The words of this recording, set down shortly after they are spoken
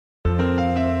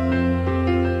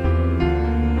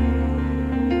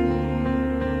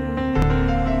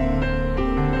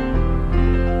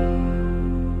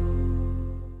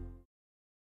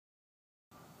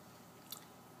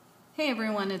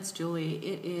everyone, it's Julie.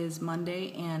 It is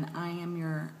Monday and I am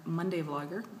your Monday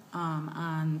vlogger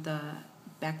on the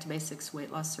Back to Basics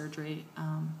Weight Loss Surgery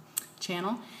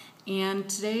channel. And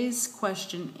today's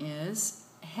question is,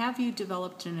 have you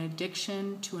developed an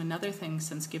addiction to another thing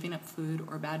since giving up food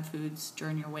or bad foods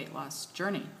during your weight loss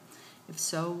journey? If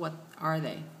so, what are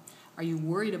they? Are you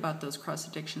worried about those cross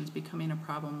addictions becoming a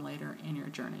problem later in your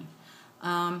journey?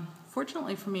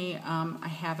 Fortunately for me, I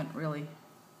haven't really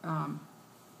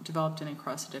developed any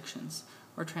cross addictions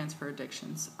or transfer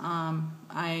addictions.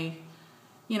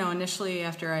 Initially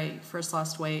after I first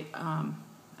lost weight,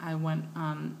 I went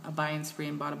on a buying spree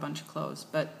and bought a bunch of clothes.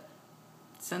 But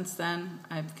since then,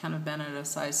 I've kind of been at a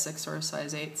size 6 or a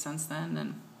size 8 since then,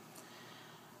 and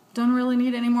don't really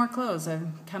need any more clothes.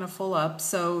 I'm kind of full up,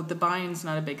 so the buying's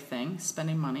not a big thing,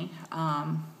 spending money.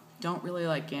 Don't really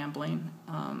like gambling.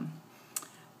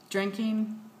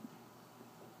 Drinking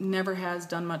never has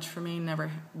done much for me, never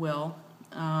will.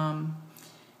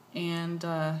 And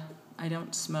I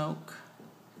don't smoke.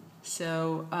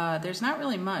 So there's not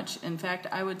really much. In fact,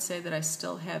 I would say that I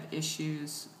still have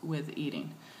issues with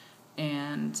eating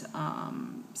and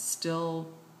still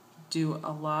do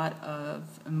a lot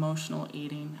of emotional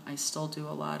eating. I still do a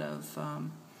lot of,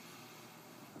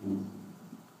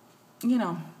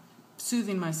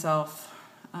 soothing myself,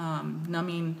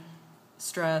 numbing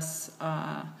stress,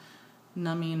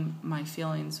 numbing my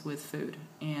feelings with food,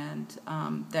 and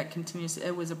that continues.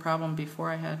 It was a problem before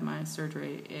I had my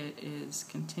surgery. It is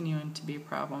continuing to be a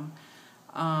problem.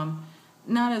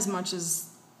 Not as much as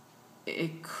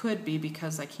it could be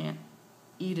because I can't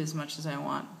eat as much as I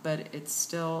want, but it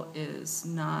still is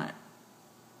not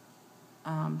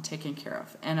taken care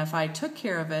of. And if I took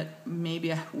care of it,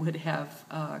 maybe I would have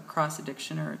cross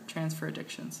addiction or transfer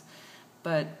addictions.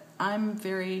 But I'm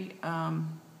very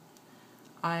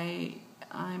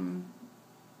I'm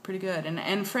pretty good,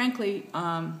 and frankly,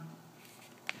 I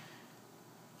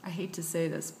hate to say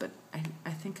this, but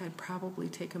I think I'd probably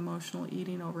take emotional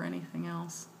eating over anything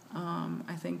else.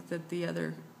 I think that the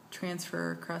other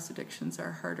transfer cross addictions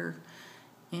are harder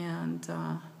and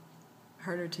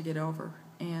harder to get over.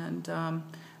 And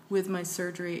with my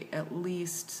surgery, at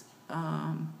least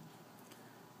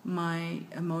my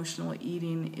emotional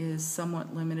eating is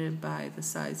somewhat limited by the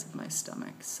size of my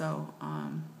stomach. So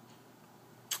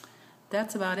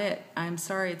that's about it. I'm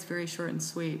sorry it's very short and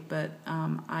sweet, but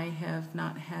I have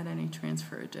not had any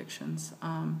transfer addictions,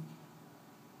 and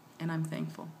I'm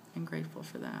thankful and grateful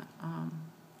for that.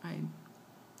 I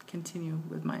continue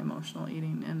with my emotional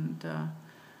eating, and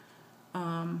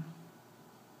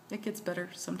it gets better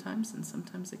sometimes, and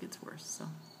sometimes it gets worse. So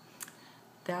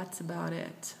that's about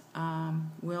it.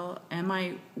 Am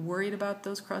I worried about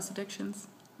those cross addictions?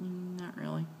 Not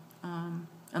really.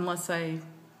 Unless I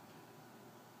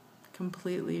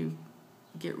completely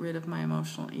get rid of my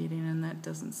emotional eating, and that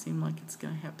doesn't seem like it's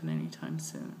going to happen anytime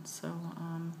soon. So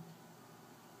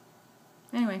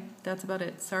anyway, that's about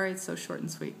it. Sorry it's so short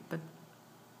and sweet, but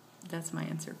that's my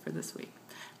answer for this week.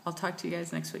 I'll talk to you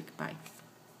guys next week. Bye.